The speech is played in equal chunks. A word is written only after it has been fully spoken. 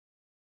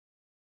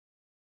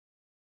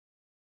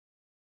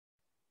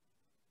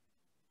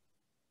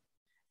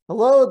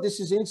Hello, this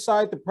is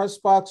Inside the Press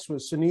Box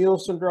with Sunil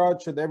Sunder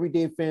Raj for the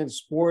Everyday Fan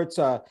Sports.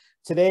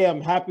 Today,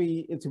 I'm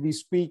happy to be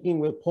speaking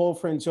with Pau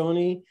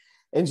Franzoni,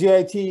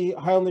 NJIT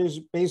Highlanders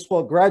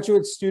baseball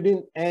graduate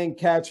student and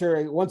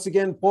catcher. Once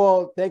again,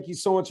 Paul, thank you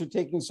so much for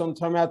taking some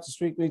time out to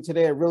speak with me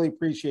today. I really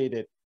appreciate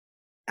it.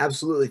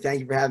 Absolutely. Thank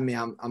you for having me.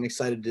 I'm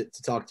excited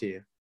to talk to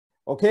you.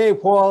 Okay,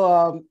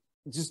 Paul,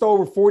 just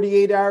over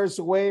 48 hours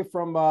away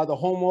from the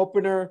home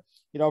opener,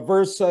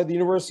 versus the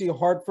University of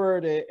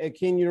Hartford at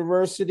King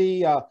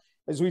University.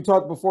 As we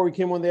talked before we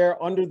came on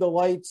there, under the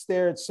lights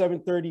there at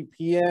 7:30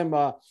 p.m.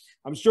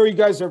 I'm sure you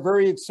guys are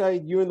very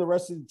excited, you and the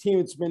rest of the team.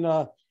 It's been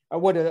a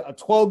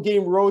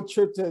 12-game road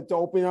trip to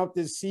open up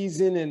this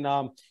season,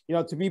 and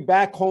to be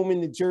back home in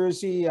New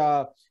Jersey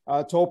to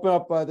open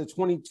up the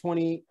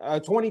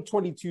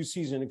 2022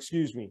 season.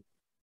 Excuse me.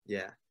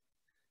 Yeah.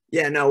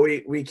 No,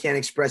 we can't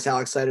express how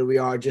excited we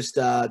are just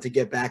to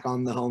get back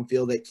on the home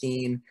field at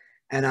Keene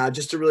and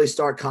just to really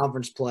start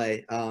conference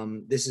play.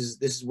 This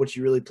is what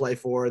you really play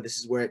for. This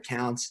is where it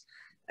counts,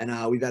 and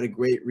we've had a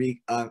great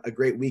week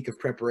of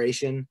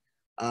preparation,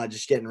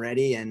 just getting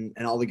ready, and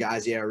all the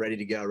guys are ready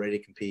to go, ready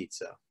to compete.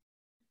 So.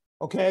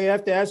 Okay, I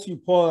have to ask you,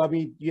 Paul. I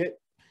mean, you had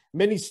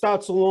many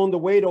stops along the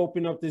way to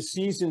open up this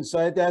season, so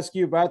I had to ask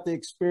you about the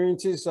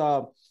experiences.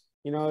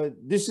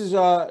 This is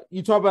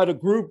you talk about a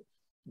group,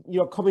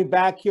 coming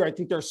back here. I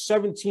think there's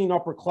 17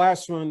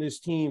 upperclassmen on this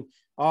team.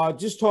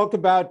 Just talk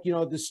about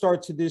the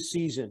start to this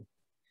season.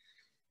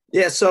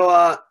 Yeah,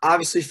 so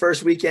obviously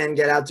first weekend,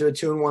 get out to a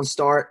 2-1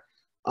 start,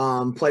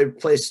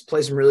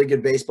 play some really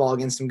good baseball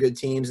against some good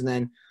teams, and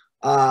then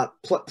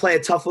play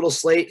a tough little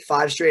slate,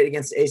 5 straight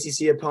against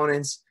ACC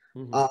opponents.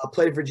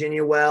 Played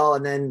Virginia well,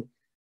 and then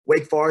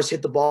Wake Forest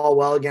hit the ball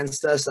well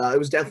against us. It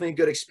was definitely a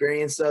good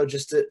experience, though,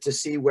 just to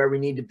see where we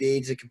need to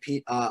be to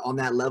compete on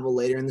that level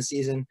later in the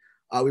season.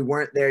 We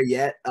weren't there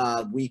yet,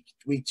 week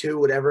 2,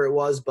 whatever it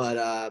was,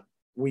 but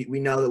we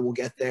know that we'll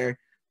get there.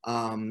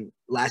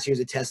 Last year's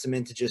a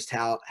testament to just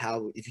how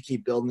if you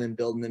keep building and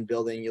building and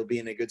building, you'll be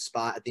in a good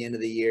spot at the end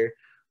of the year.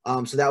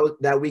 So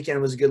that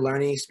weekend was a good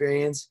learning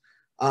experience.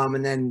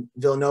 And then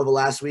Villanova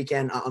last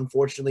weekend,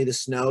 unfortunately, the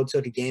snow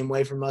took a game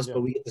away from us,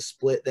 but we get the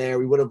split there.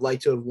 We would have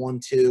liked to have won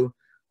 2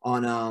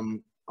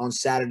 on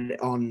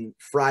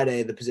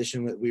Friday, the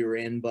position that we were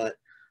in. But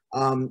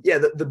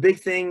the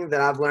big thing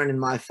that I've learned in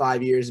my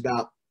 5 years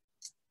about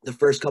the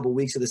first couple of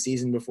weeks of the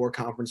season before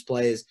conference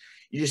play is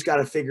you just got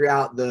to figure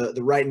out the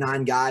right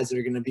 9 guys that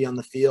are going to be on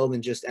the field,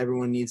 and just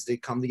everyone needs to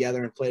come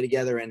together and play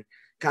together and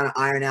kind of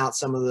iron out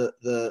some of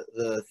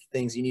the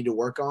things you need to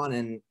work on,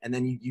 and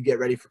then you get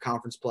ready for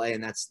conference play,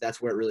 and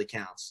that's where it really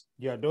counts.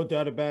 Yeah, no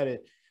doubt about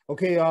it.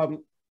 Okay,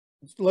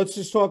 let's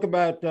just talk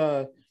about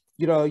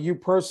you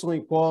personally,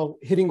 Paul,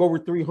 hitting over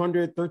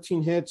 300,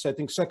 13 hits, I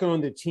think second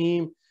on the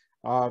team.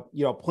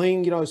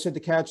 Playing, I said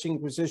the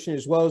catching position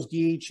as well as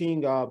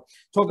DHing.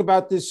 Talk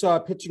about this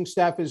pitching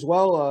staff as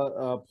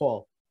well,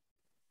 Paul.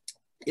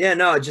 Yeah,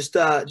 no, just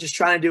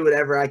trying to do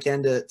whatever I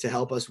can to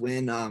help us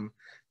win.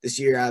 This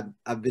year,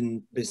 I've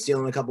been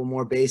stealing a couple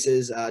more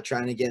bases,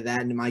 trying to get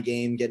that into my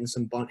game, getting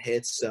some bunt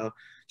hits. So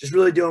just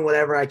really doing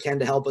whatever I can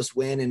to help us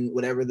win, and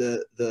whatever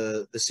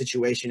the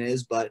situation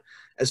is. But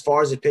as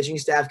far as the pitching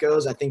staff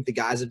goes, I think the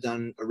guys have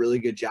done a really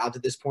good job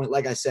at this point.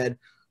 Like I said,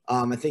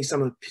 I think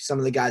some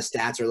of the guys'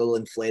 stats are a little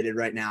inflated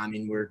right now. I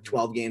mean, we're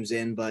 12 games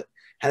in, but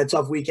had a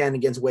tough weekend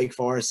against Wake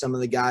Forest, some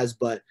of the guys,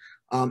 but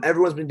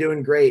everyone's been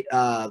doing great.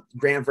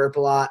 Grant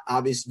Verpier,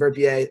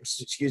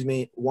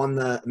 won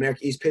the America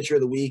East Pitcher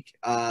of the Week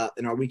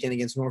in our weekend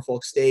against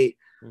Norfolk State.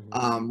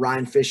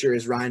 Ryan Fisher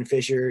is Ryan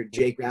Fisher.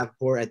 Jake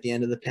Rappaport at the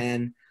end of the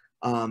pen.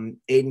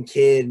 Aiden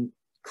Kidd,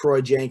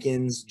 Croy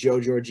Jenkins, Joe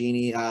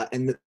Giorgini,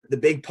 and the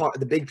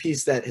big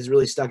piece that has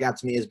really stuck out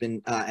to me has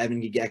been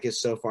Evan Gagekis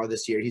so far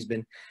this year. He's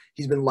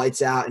been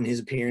lights out in his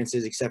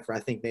appearances, except for I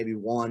think maybe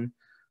one.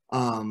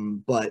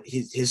 But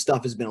his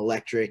stuff has been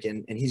electric,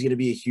 and he's going to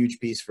be a huge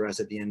piece for us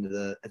at the end of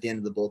the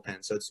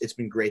bullpen. So it's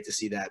been great to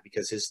see that,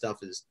 because his stuff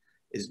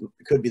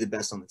could be the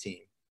best on the team.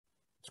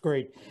 It's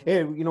great.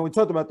 Hey, we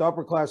talked about the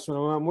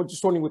upperclassmen. I'm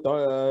just wondering with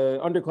the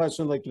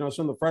underclassmen, like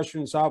some of the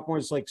freshmen and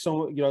sophomores, like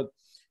some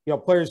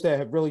players that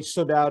have really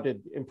stood out and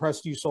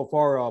impressed you so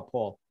far,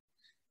 Paul.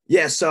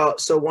 Yeah, so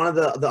one of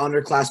the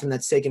underclassmen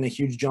that's taken a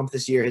huge jump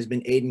this year has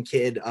been Aiden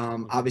Kidd.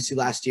 Obviously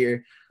last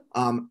year,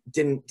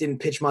 didn't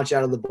pitch much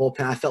out of the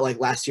bullpen. I felt like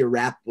last year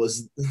Rapp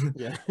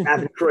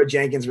and Croy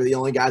Jenkins were the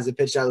only guys that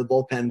pitched out of the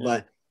bullpen,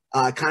 but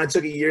kind of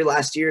took a year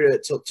last year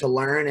to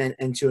learn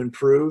and to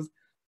improve,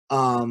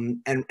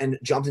 and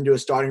jumped into a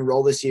starting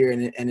role this year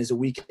and is a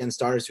weekend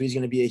starter, so he's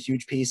going to be a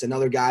huge piece.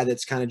 Another guy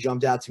that's kind of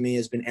jumped out to me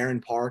has been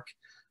Aaron Park.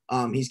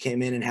 He's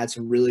came in and had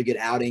some really good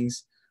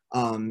outings.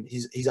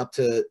 He's up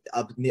in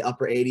the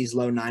upper 80s,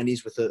 low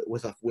 90s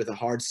with a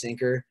hard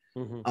sinker.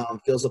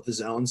 Fills up the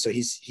zone, so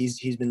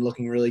he's been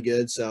looking really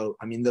good. So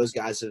I mean, those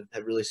guys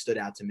have really stood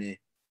out to me.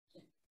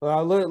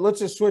 Let's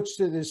just switch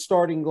to the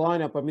starting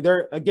lineup. I mean,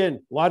 there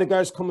again, a lot of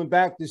guys coming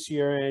back this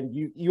year, and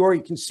you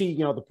already can see,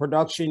 the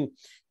production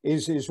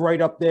is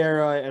right up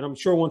there. And I'm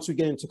sure once we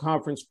get into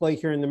conference play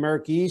here in the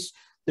America East,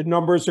 the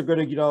numbers are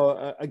going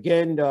to,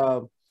 again,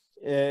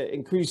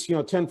 increase,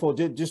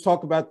 tenfold. Just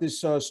talk about this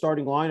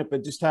starting lineup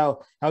and just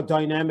how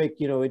dynamic,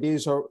 it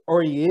is or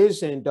already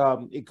is. And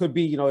it could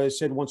be, as I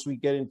said, once we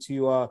get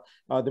into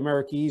the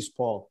America East,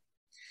 Paul.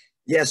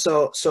 Yeah,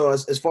 so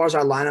as far as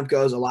our lineup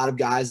goes, a lot of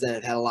guys that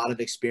have had a lot of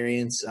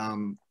experience,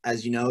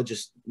 as you know,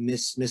 just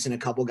missing a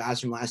couple guys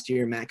from last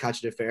year, Matt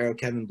Cacciadeferro,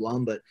 Kevin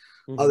Blum. But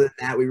other than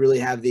that, we really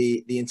have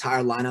the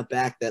entire lineup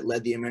back that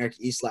led the America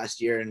East last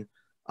year in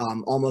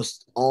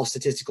almost all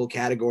statistical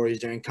categories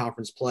during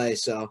conference play.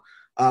 So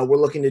we're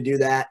looking to do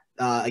that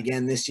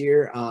again this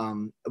year.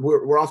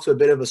 We're off to a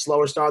bit of a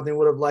slower start than we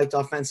would have liked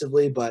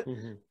offensively, but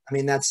I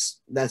mean, that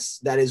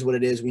is what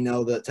it is. We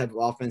know the type of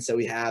offense that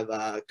we have.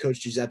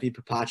 Coach Giuseppe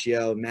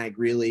Papaccio, Matt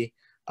Greeley,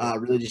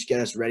 really just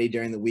get us ready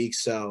during the week.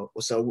 So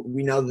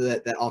we know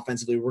that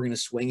offensively we're going to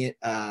swing it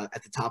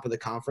at the top of the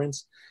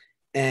conference.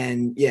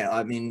 And yeah,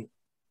 I mean,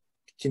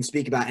 can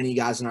speak about any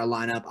guys in our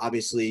lineup.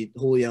 Obviously,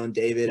 Julio and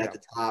David at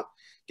the top.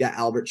 Got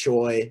Albert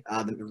Choi,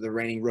 the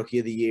reigning Rookie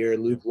of the Year,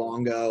 Luke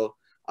Longo,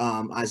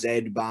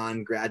 Isaiah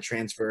Dubon, grad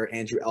transfer,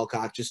 Andrew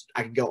Elcock. Just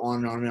I could go on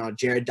and on and on.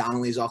 Jared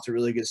Donnelly's off to a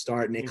really good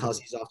start. Nick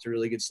Hussey's off to a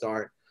really good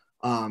start.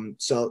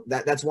 So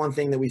that's one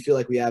thing that we feel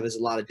like we have is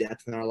a lot of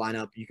depth in our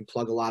lineup. You can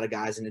plug a lot of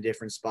guys into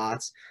different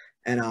spots.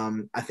 And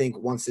I think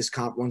once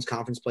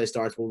conference play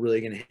starts, we're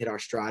really going to hit our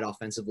stride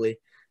offensively.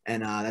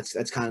 And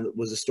that's kind of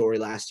was the story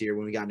last year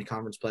when we got into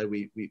conference play.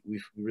 We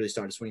really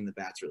started swinging the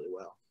bats really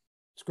well.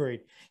 It's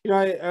great.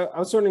 I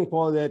was wondering,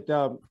 Paul,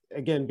 that,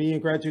 again, being a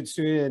graduate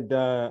student,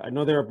 I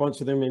know there are a bunch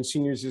of them and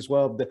seniors as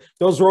well.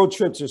 Those road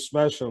trips are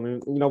special.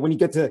 And, when you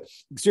get to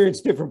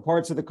experience different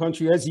parts of the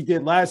country, as you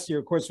did last year,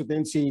 of course, with the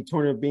NCAA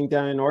tournament being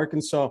down in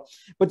Arkansas.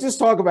 But just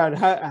talk about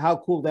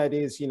how cool that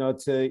is,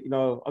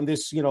 on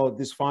this,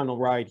 this final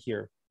ride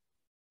here.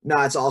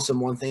 No, it's awesome.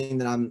 One thing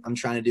that I'm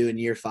trying to do in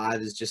year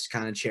 5 is just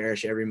kind of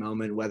cherish every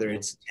moment, whether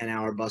it's a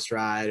 10-hour bus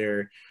ride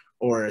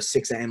or a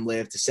 6 a.m.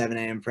 lift to 7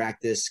 a.m.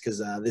 practice,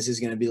 because this is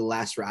going to be the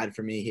last ride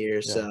for me here.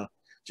 Yeah. So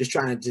just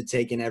trying to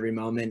take in every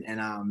moment. And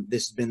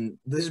this has been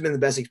the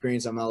best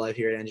experience of my life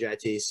here at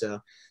NJIT. So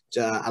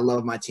I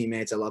love my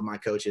teammates. I love my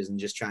coaches, and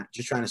just trying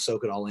to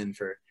soak it all in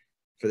for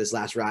this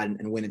last ride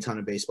and win a ton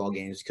of baseball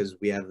games, because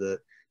we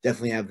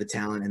definitely have the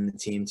talent and the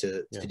team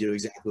to do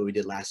exactly what we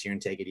did last year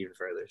and take it even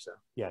further. So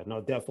yeah,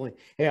 no, definitely.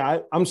 Hey,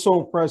 I'm so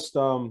impressed,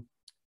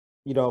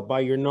 by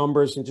your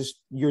numbers and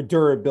just your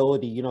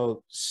durability,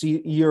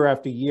 see year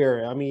after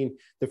year. I mean,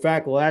 the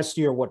fact last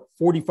year,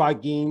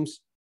 45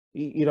 games,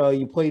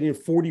 you played in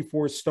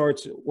 44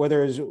 starts,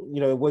 whether it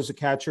was a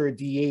catcher or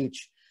DH,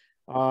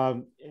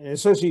 and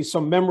especially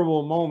some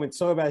memorable moments.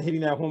 So about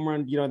hitting that home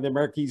run, in the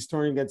America East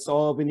tournament against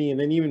Albany, and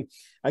then even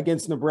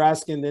against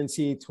Nebraska in the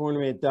NCAA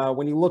tournament.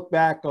 When you look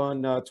back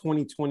on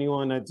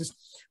 2021, just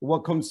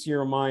what comes to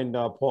your mind,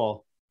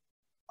 Paul?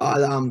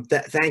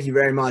 Thank you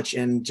very much.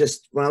 And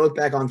just when I look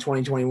back on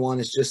 2021,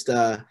 it's just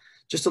a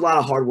lot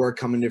of hard work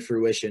coming to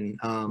fruition.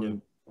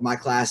 My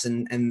class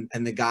and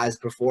the guys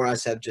before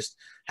us have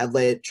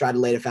tried to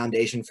lay a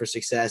foundation for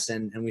success,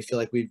 and we feel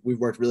like we've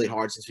worked really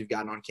hard since we've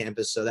gotten on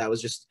campus. So that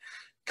was just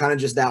kind of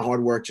just that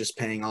hard work just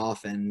paying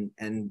off. And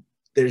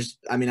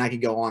I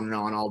could go on and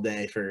on all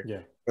day for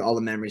all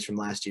the memories from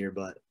last year,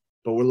 but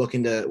we're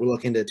looking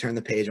to turn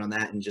the page on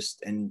that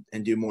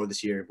and do more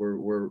this year.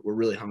 We're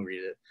really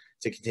hungry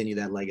to continue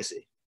that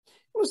legacy.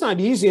 It was not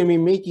easy. I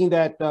mean, making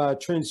that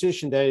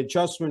transition, that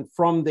adjustment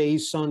from the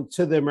ASUN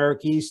to the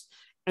America East,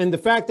 and the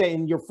fact that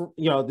in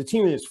the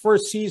team in its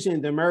first season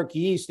in the America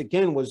East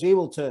again was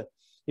able to,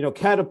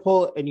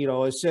 catapult and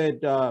as said,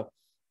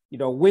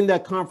 win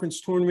that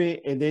conference tournament,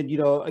 and then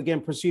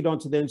again proceed on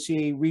to the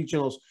NCAA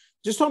regionals.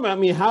 Just talking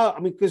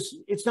about, because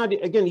it's not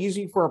again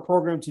easy for a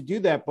program to do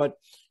that, but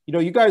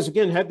you guys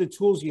again had the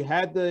tools, you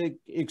had the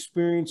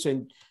experience,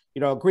 and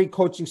great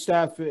coaching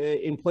staff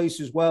in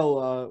place as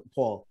well,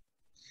 Paul.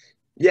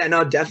 Yeah,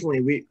 no,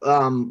 definitely.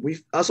 We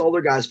us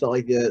older guys felt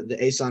like the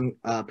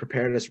ASUN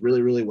prepared us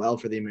really, really well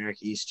for the America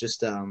East,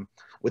 just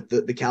with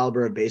the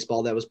caliber of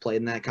baseball that was played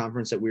in that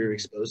conference that we were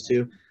exposed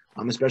to,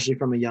 especially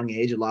from a young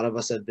age. A lot of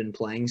us have been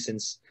playing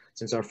since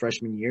our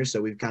freshman year,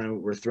 so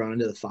we're thrown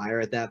into the fire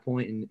at that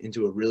point and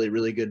into a really,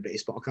 really good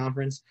baseball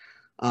conference,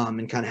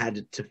 and kind of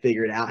had to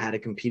figure it out how to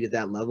compete at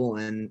that level.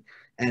 And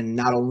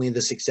not only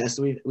the success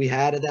we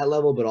had at that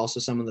level, but also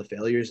some of the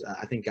failures,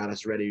 I think got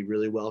us ready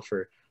really well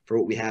for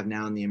what we have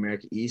now in the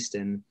America East.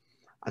 And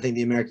I think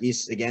the America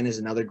East, again, is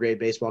another great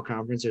baseball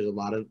conference. There's a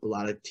lot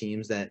of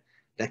teams that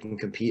can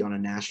compete on a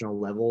national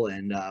level.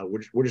 And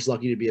we're just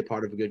lucky to be a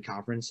part of a good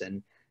conference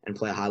and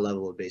play a high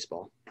level of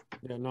baseball.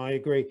 Yeah, no, I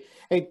agree.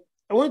 Hey,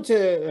 I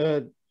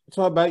wanted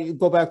to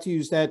go back to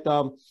use that,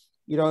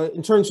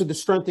 in terms of the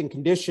strength and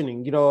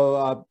conditioning,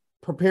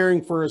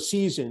 preparing for a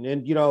season,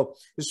 and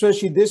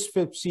especially this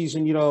fifth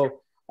season,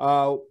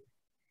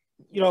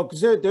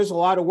 because there's a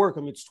lot of work.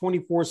 I mean, it's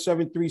 24/7,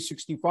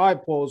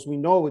 365, Paul, as we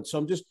know it. So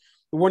I'm just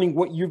wondering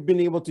what you've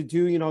been able to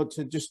do,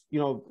 to just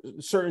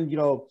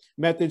certain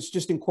methods,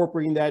 just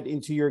incorporating that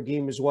into your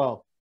game as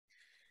well.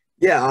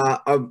 Yeah,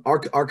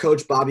 our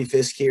coach Bobby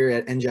Fisk here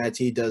at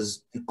NJIT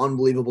does an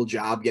unbelievable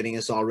job getting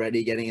us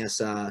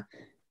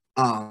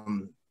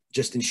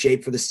just in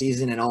shape for the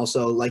season, and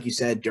also, like you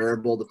said,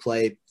 durable to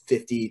play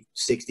 50,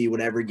 60,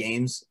 whatever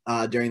games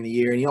during the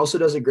year. And he also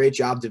does a great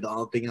job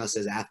developing us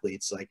as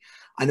athletes. Like,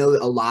 I know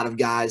that a lot of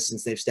guys,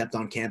 since they've stepped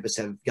on campus,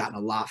 have gotten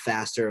a lot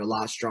faster, a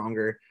lot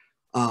stronger,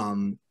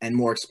 and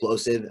more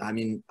explosive. I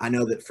mean, I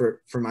know that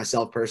for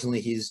myself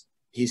personally,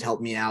 he's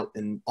helped me out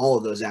in all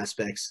of those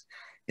aspects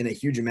in a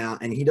huge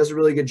amount. And he does a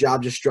really good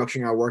job just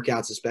structuring our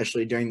workouts,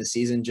 especially during the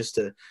season, just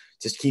to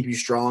keep you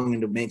strong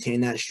and to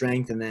maintain that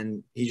strength. And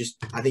then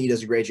I think he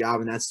does a great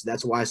job. And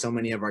that's why so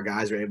many of our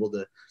guys are able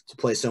to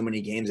play so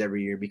many games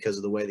every year, because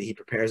of the way that he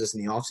prepares us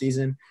in the off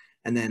season.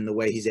 And then the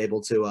way he's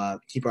able to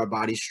keep our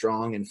bodies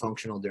strong and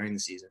functional during the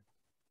season.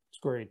 It's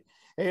great.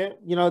 And,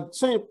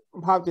 something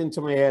popped into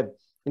my head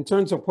in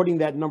terms of putting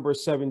that number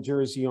 7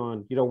 jersey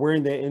on,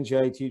 wearing the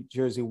NJIT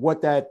jersey,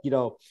 what that,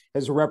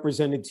 has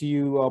represented to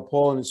you,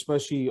 Paul, and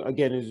especially,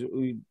 again, as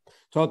we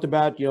talked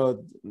about,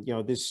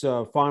 this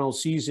final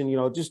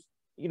season, just,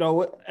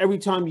 every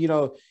time,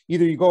 either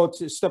you go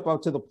to step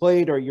out to the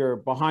plate or you're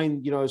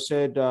behind,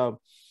 home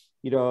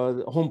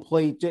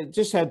plate,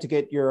 just had to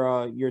get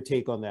your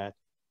take on that.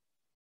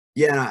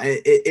 Yeah, no,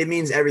 it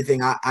means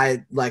everything.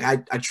 I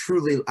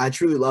truly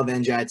love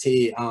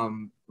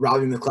NJIT.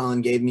 Robbie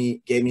McClellan gave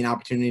me an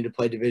opportunity to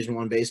play Division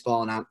I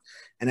baseball,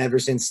 and ever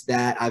since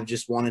that, I've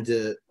just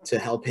wanted to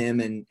help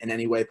him in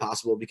any way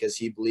possible, because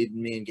he believed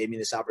in me and gave me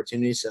this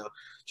opportunity. So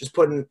just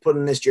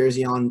putting this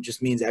jersey on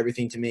just means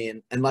everything to me.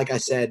 And like I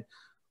said,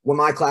 when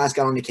my class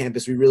got onto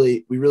campus, we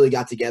really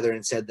got together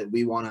and said that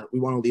we want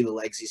to leave a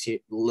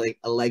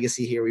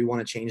legacy here. We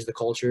want to change the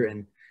culture,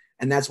 and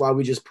that's why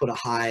we just put a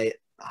high.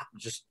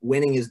 Just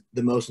winning is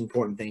the most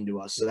important thing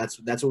to us. So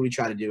that's what we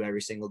try to do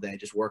every single day.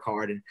 Just work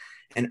hard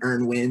and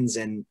earn wins.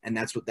 And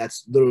that's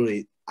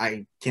literally,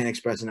 I can't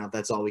express enough.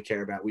 That's all we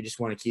care about. We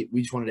just wanted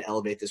to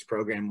elevate this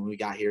program when we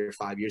got here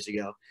 5 years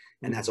ago.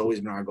 And that's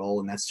always been our goal.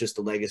 And that's just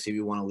the legacy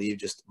we want to leave.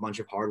 Just a bunch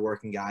of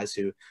hardworking guys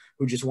who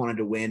just wanted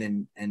to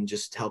win and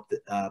just help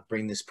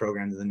bring this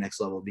program to the next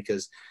level.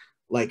 Because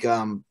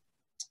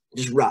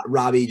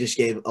Robbie just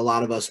gave a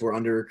lot of us were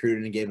under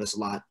recruited and gave us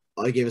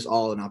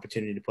all an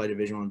opportunity to play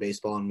Division I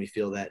baseball, and we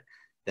feel that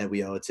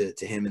we owe it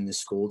to him and this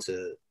school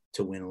to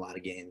win a lot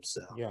of games.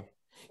 So yeah,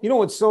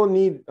 what's so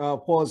neat,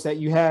 Paul, is that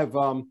you have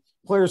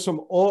players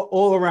from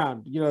all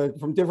around,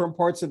 from different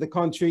parts of the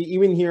country,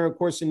 even here, of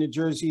course, in New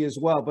Jersey as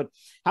well. But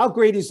how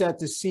great is that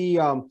to see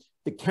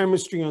the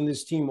chemistry on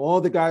this team?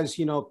 All the guys,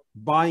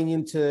 buying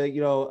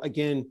into,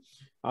 again,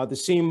 the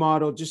same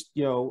model. Just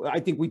I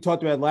think we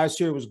talked about last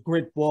year, it was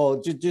grit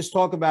ball. Just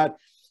talk about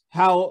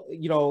how,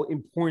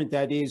 important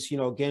that is,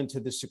 again, to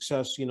the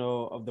success,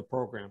 of the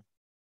program.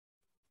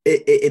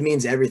 It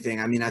means everything.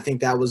 I mean, I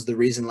think that was the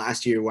reason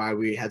last year why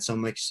we had so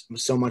much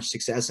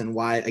success, and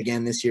why,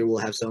 again, this year we'll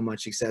have so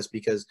much success,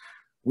 because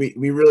we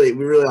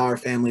really are a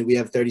family. We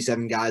have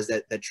 37 guys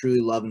that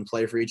truly love and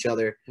play for each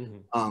other.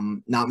 Mm-hmm.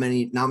 Not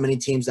many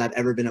teams I've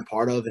ever been a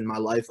part of in my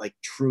life, like,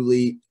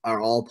 truly are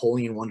all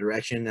pulling in one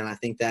direction. And I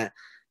think that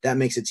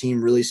makes a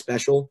team really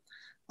special.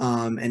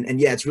 And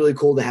yeah, it's really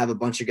cool to have a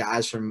bunch of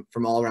guys from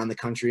all around the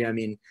country. I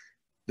mean,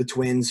 the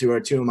twins, who are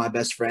two of my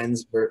best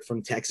friends, were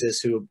from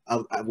Texas, who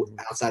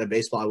outside of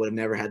baseball, I would have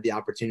never had the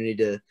opportunity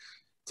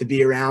to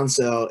be around.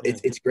 So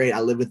it's great.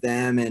 I live with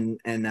them, and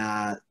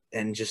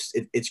just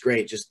it's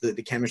great. Just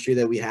the chemistry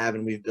that we have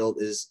and we've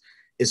built is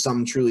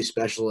something truly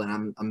special.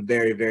 And I'm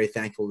very, very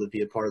thankful to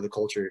be a part of the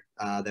culture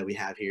that we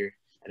have here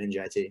at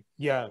NJIT.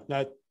 Yeah,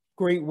 that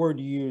great word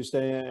you used.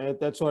 And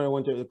that's what I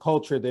went to, the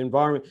culture, the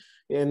environment,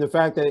 and the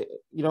fact that,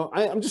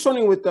 I'm just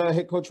wondering with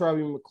head coach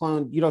Robbie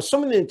McClellan,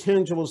 some of the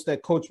intangibles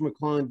that Coach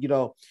McClellan,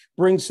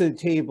 brings to the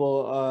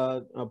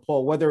table,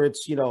 Paul, whether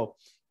it's,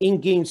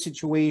 in-game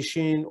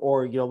situation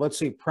or, let's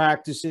say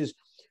practices,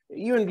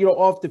 even,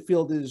 off the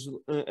field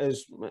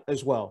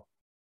as well.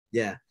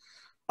 Yeah.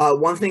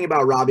 One thing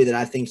about Robbie that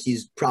I think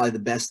he's probably the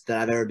best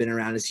that I've ever been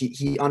around is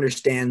he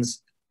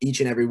understands each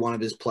and every one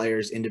of his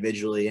players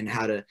individually and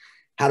how to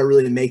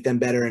really make them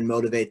better and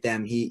motivate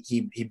them.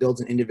 He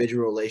builds an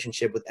individual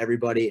relationship with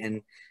everybody,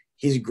 and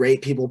he's a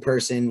great people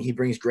person. He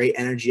brings great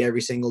energy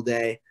every single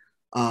day.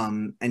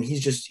 And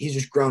he's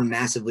just grown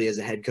massively as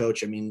a head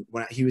coach. I mean,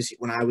 when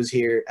I was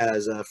here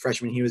as a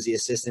freshman, he was the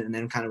assistant, and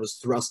then kind of was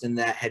thrust in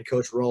that head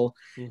coach role.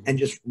 Mm-hmm. And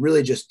just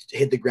really just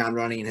hit the ground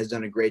running and has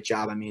done a great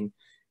job. I mean,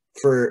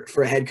 for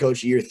a head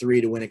coach year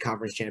 3 to win a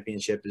conference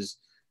championship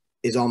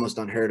is almost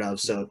unheard of.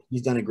 So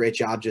he's done a great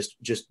job just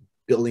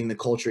building the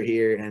culture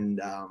here and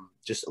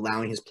just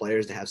allowing his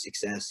players to have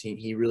success.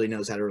 He really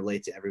knows how to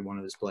relate to every one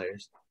of his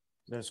players.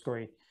 That's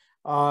great.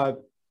 I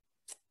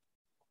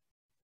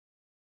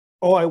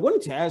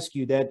wanted to ask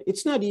you that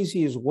it's not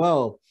easy as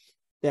well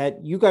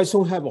that you guys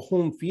don't have a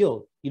home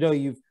field.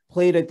 You've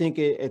played, I think,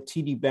 at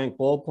TD Bank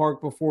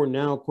Ballpark before,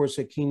 now, of course,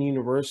 at Keene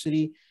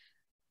University.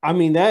 I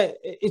mean, that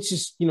it's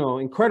just,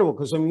 incredible,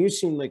 because, I mean, you've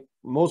seen, like,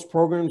 most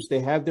programs,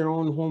 they have their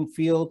own home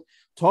field.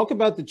 Talk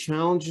about the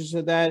challenges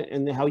of that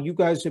and how you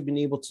guys have been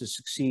able to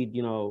succeed,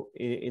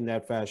 in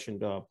that fashion,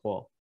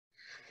 Paul.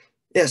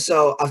 Yeah,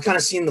 so I've kind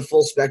of seen the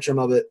full spectrum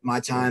of it my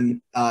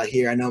time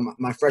here. I know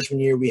my freshman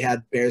year we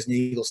had Bears and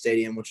Eagles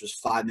Stadium, which was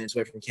 5 minutes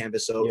away from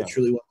campus, so it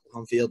truly was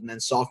home field. And then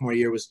sophomore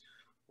year was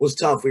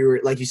tough. We were,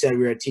 like you said,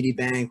 we were at TD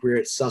Bank, we were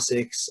at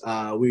Sussex,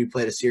 we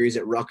played a series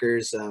at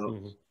Rutgers,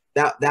 so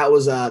that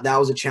was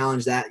a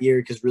challenge that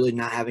year because really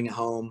not having a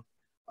home.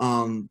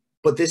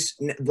 But this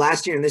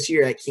last year and this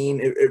year at Keene,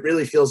 it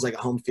really feels like a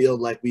home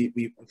field. Like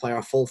we play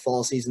our full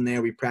fall season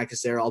there. We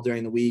practice there all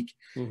during the week.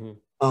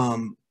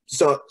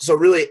 So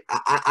really,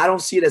 I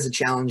don't see it as a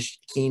challenge.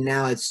 Keene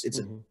now, it's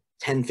a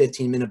 10,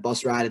 15-minute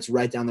bus ride. It's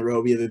right down the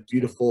road. We have a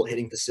beautiful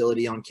hitting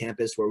facility on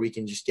campus where we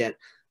can just get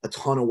a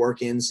ton of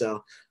work in.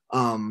 So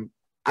I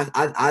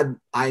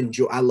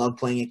love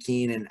playing at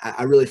Keene, and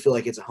I really feel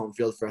like it's a home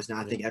field for us now.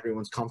 I think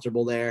everyone's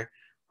comfortable there,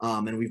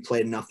 and we've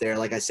played enough there.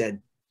 Like I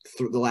said,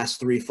 the last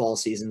 3 fall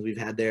seasons we've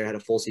had there, had a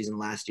full season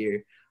last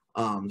year.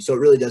 So it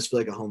really does feel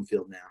like a home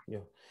field now. Yeah.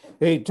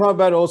 Hey, talk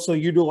about also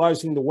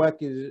utilizing the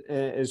WEC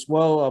as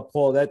well,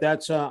 Paul.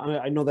 That's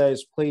I know that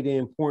has played an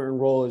important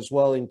role as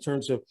well in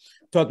terms of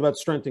talk about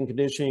strength and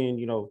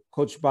conditioning.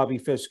 Coach Bobby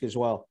Fisk as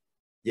well.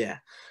 Yeah,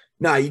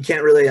 no, you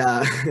can't really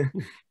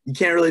you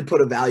can't really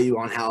put a value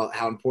on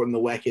how important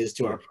the WEC is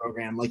to our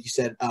program. Like you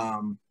said,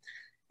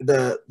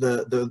 the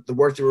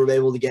work that we're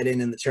able to get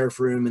in the turf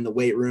room and the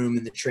weight room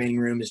and the training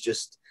room is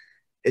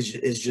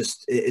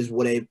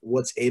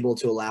what's able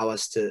to allow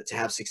us to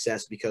have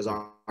success because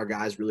our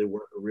guys really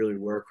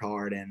work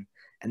hard, and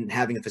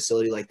having a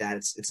facility like that,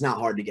 it's not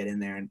hard to get in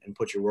there and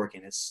put your work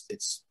in. It's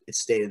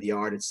state of the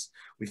art.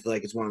 We feel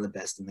like it's one of the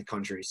best in the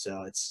country.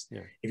 So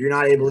if you're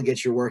not able to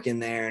get your work in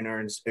there and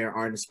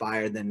aren't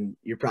inspired, then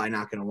you're probably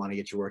not going to want to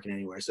get your work in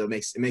anywhere. So it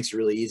makes it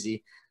really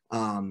easy,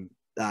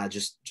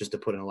 just to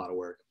put in a lot of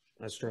work.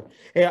 That's true.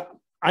 Yeah.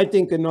 I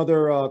think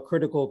another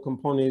critical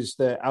component is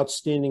the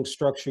outstanding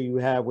structure you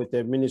have with the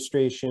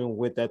administration,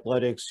 with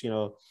athletics,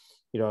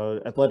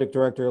 athletic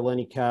director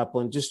Lenny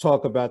Kaplan. Just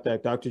talk about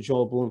that, Dr.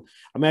 Joel Bloom.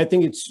 I mean, I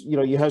think it's,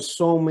 you have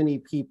so many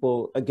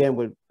people, again,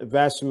 with a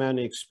vast amount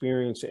of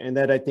experience. And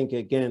that I think,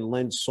 again,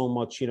 lends so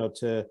much,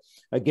 to,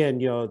 again,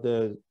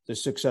 the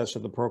success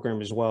of the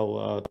program as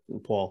well,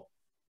 Paul.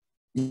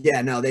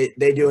 Yeah, no, they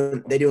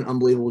do an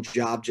unbelievable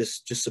job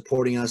just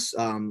supporting us,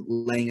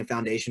 laying a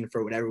foundation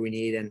for whatever we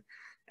need.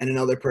 And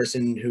another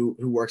person who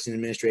works in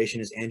administration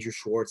is Andrew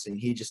Schwartz, and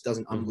he just does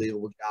an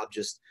unbelievable job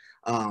just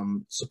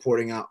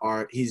supporting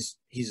he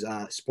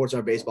supports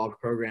our baseball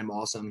program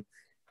awesome,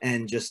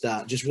 and just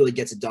really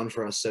gets it done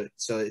for us.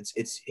 So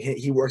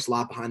he works a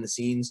lot behind the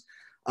scenes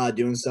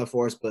doing stuff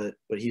for us, but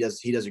he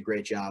does a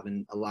great job,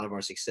 and a lot of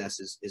our success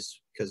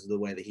is because of the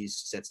way that he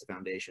sets the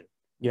foundation.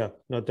 Yeah,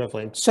 no,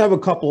 definitely. Just have a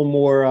couple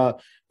more.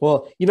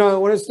 When I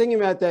was thinking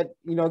about that,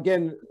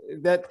 again,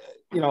 that,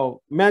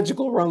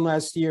 magical run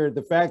last year,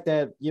 the fact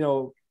that,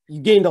 you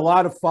gained a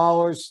lot of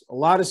followers, a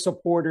lot of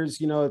supporters,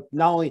 not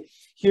only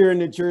here in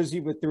New Jersey,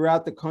 but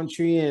throughout the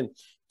country, and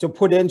to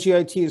put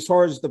NJIT as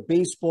far as the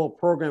baseball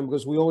program,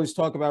 because we always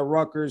talk about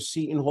Rutgers,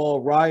 Seton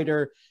Hall,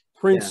 Rider,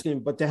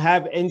 Princeton, but to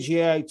have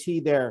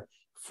NJIT there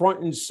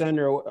front and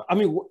center. I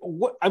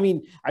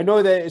mean, I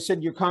know that it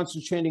said you're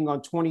concentrating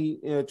on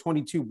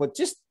 2022, but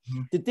just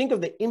to think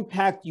of the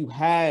impact you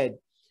had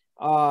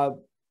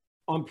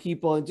on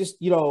people, and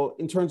just,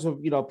 in terms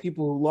of,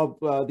 people who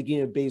love the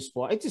game of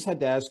baseball. I just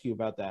had to ask you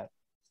about that.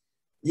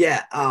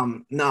 Yeah.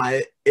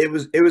 No, it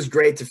was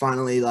great to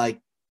finally,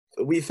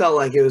 we felt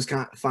like it was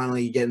kind of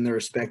finally getting the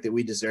respect that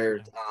we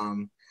deserved.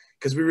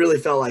 Because we really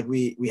felt like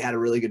we had a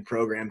really good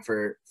program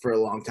for a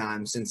long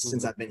time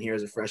since I've been here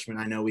as a freshman.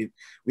 I know we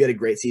had a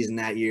great season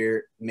that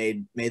year,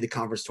 made the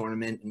conference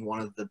tournament in one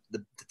of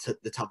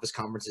the toughest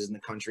conferences in the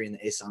country in the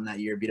ASUN that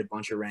year, beat a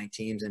bunch of ranked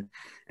teams, and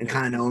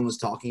kind of no one was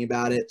talking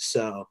about it.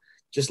 So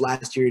just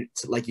last year,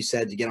 like you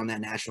said, to get on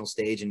that national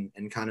stage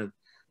and kind of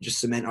just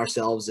cement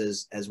ourselves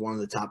as one of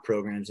the top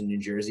programs in New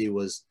Jersey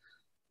was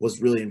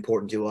really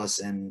important to us,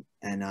 and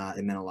it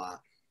meant a lot.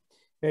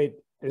 Hey,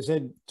 as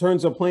in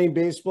terms of playing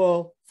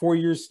baseball,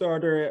 4-year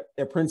starter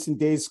at Princeton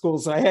Day School.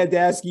 So I had to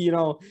ask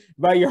you,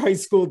 about your high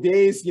school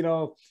days.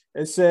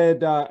 I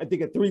said, I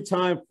think a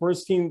 3-time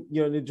first team,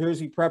 New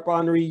Jersey prep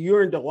honoree. You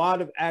earned a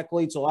lot of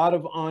accolades, a lot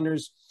of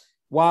honors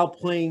while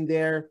playing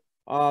there.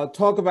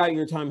 Talk about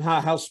your time,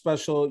 how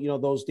special,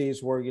 those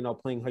days were,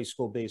 playing high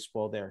school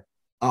baseball there.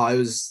 Oh, it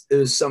was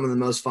some of the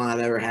most fun I've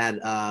ever had.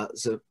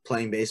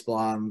 Playing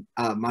baseball.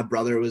 I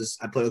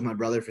played with my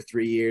brother for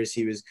 3 years.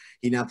 He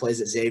now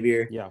plays at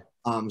Xavier. Yeah.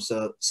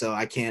 So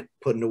I can't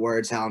put into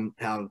words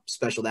how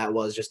special that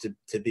was just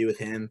to be with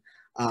him.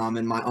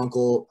 And my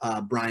uncle,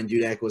 Brian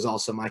Dudek, was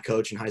also my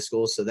coach in high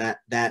school. So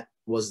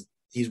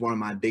he's one of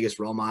my biggest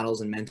role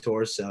models and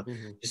mentors. So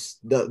just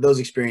those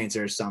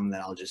experiences are some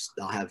that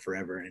I'll have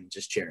forever and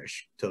just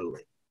cherish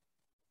totally.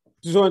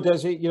 Just wanted to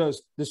say,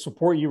 the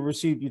support you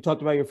received, you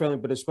talked about your family,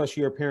 but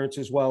especially your parents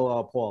as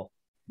well, Paul.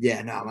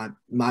 Yeah, no,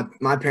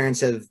 my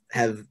parents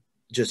have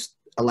just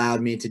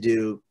allowed me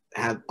to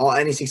have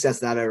any success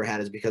that I've ever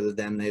had is because of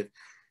them.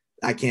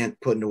 I can't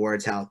put into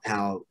words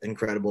how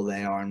incredible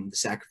they are and the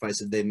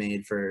sacrifices they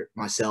made for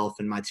myself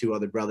and my two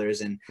other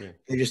brothers. And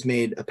they just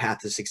made a path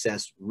to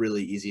success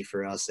really easy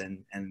for us.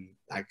 And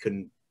I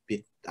couldn't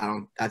be,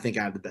 I think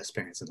I have the best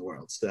parents in the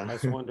world. So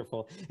that's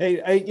wonderful.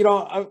 Hey,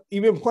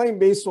 you've been playing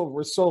baseball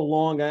for so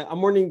long.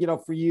 I'm wondering,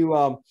 for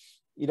you,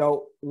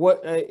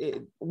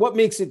 what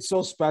makes it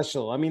so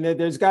special? I mean,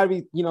 there's got to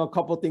be, a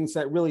couple of things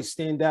that really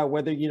stand out,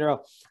 whether,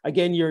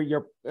 again,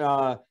 you're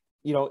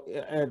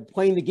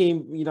playing the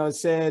game,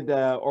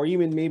 or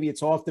even maybe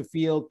it's off the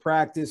field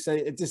practice.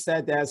 I just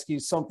had to ask you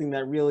something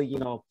that really,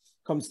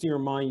 comes to your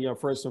mind,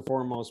 first and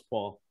foremost,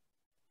 Paul.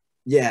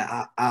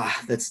 Yeah,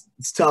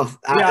 it's tough.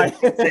 Yeah.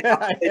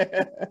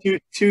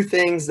 Two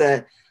things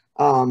that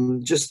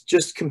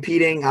just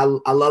competing.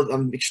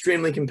 I'm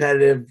extremely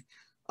competitive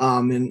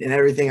in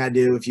everything I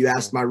do. If you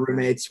ask my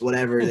roommates,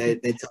 whatever, they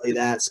tell you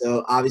that.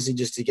 So obviously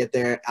just to get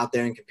out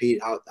there and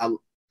compete, I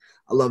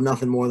love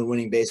nothing more than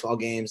winning baseball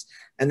games.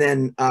 And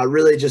then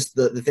really just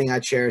the thing I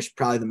cherish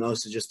probably the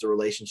most is just the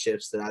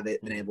relationships that I've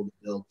been able to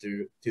build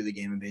through the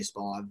game of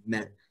baseball. I've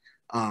met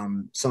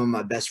some of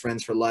my best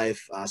friends for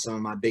life, some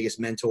of my biggest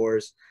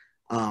mentors,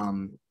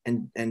 and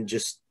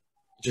just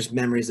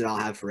memories that I'll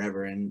have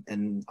forever.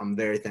 And I'm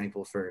very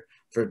thankful for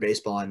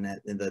baseball and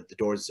the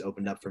doors it's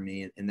opened up for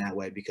me in that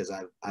way, because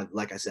I've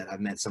like I said,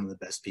 I've met some of the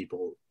best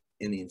people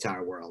in the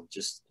entire world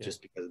just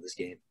because of this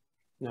game.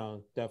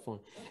 No, definitely.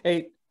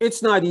 Hey,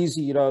 it's not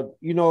easy,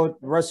 the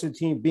rest of the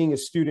team being a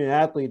student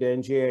athlete at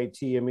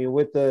NJIT. I mean,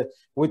 with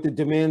the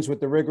demands, with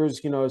the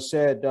rigors,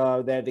 said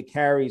that it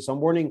carries.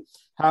 I'm wondering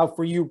how,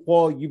 for you,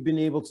 Paul, you've been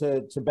able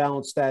to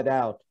balance that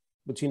out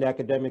between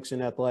academics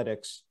and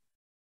athletics.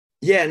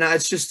 Yeah, no,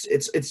 it's just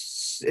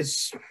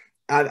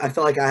I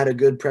felt like I had a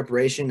good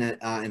preparation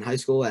in high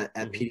school at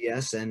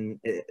PDS, and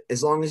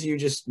as long as you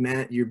just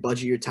you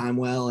budget your time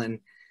well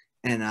and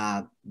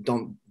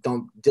don't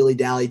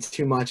dilly-dally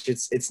too much,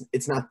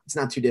 it's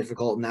not too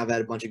difficult. And I've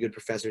had a bunch of good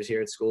professors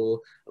here at school,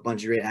 a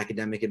bunch of great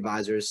academic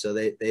advisors, so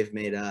they've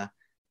made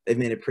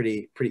it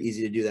pretty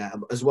easy to do that,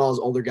 as well as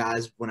older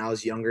guys when I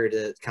was younger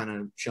to kind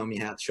of show me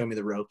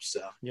the ropes.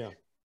 So yeah,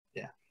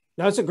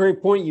 that's a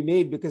great point you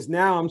made, because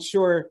now I'm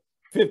sure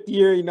fifth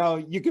year,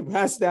 you can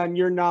pass down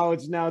your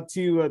knowledge now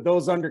to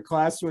those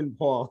underclassmen,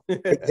 Paul.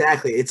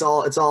 Exactly. It's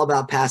all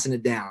about passing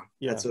it down.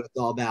 Yeah. That's what it's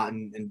all about,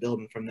 and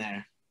building from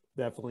there.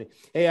 Definitely.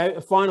 Hey,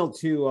 final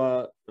two,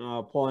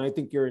 Paul, and I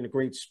think you're in a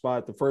great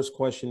spot. The first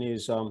question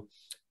is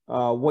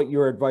what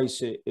your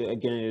advice,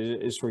 again,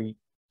 is for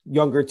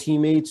younger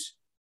teammates,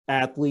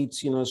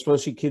 athletes,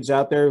 especially kids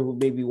out there who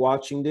may be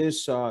watching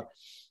this,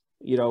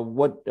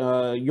 what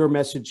your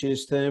message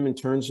is to them in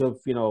terms of,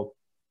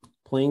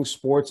 playing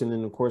sports, and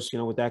then, of course,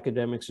 with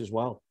academics as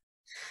well.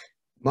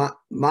 My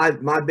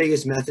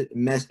biggest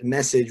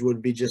message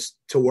would be just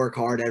to work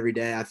hard every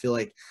day. I feel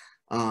like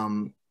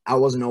I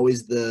wasn't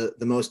always the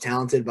most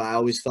talented, but I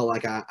always felt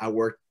like I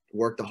worked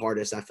the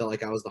hardest. I felt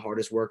like I was the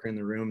hardest worker in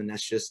the room, and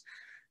that's just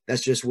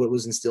what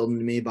was instilled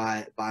into me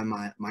by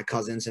my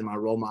cousins and my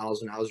role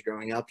models when I was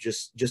growing up,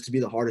 just to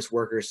be the hardest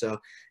worker. So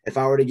if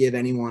I were to give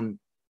anyone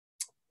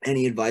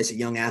any advice, a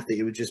young athlete,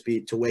 it would just be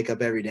to wake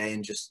up every day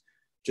and just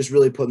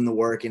really put in the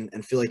work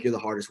and feel like you're the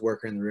hardest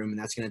worker in the room, and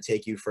that's going to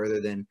take you further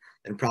than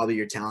probably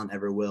your talent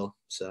ever will.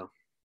 So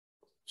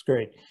it's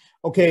great.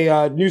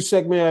 Okay, new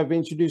segment I've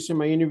introduced in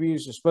my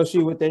interviews,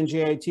 especially with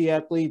NJIT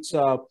athletes,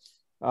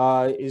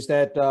 is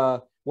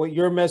that what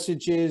your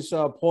message is,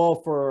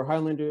 Paul, for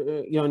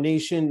Highlander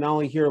Nation, not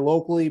only here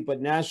locally but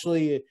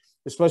nationally,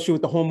 especially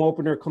with the home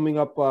opener coming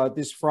up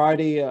this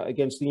Friday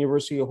against the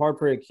University of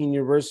Hartford at Keene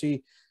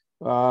University,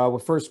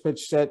 with first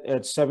pitch set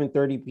at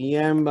 7:30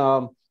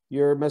 p.m.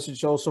 Your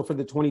message also for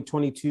the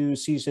 2022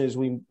 season as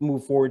we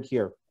move forward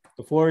here.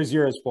 The floor is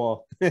yours,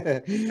 Paul.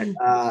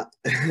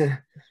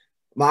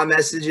 My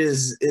message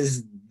is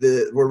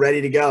we're ready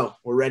to go.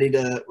 We're ready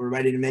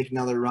to make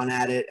another run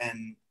at it.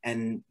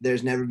 And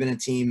there's never been a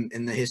team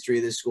in the history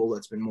of this school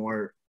that's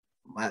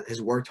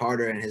has worked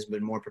harder and has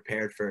been more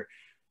prepared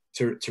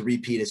to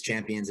repeat as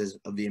champions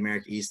of the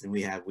America East than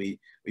we have. We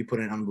put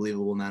in an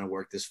unbelievable amount of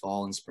work this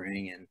fall and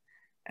spring,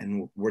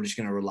 and we're just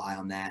going to rely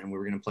on that. And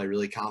we're going to play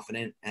really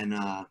confident, and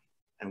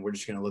we're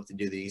just going to look to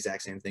do the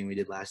exact same thing we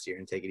did last year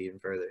and take it even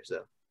further.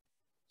 So.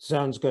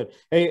 Sounds good.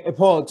 Hey,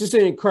 Paul, just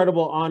an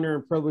incredible honor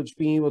and privilege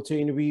being able to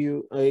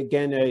interview you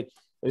again.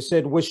 I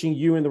said, wishing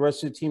you and the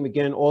rest of the team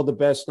again all the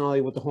best, not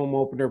only with the home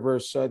opener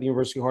versus the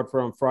University of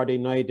Hartford on Friday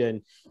night,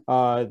 and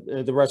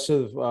the rest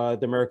of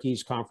the America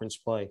East Conference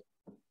play.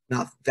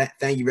 No,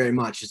 thank you very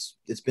much.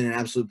 It's been an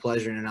absolute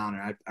pleasure and an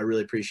honor. I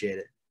really appreciate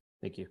it.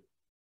 Thank you.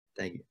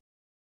 Thank you.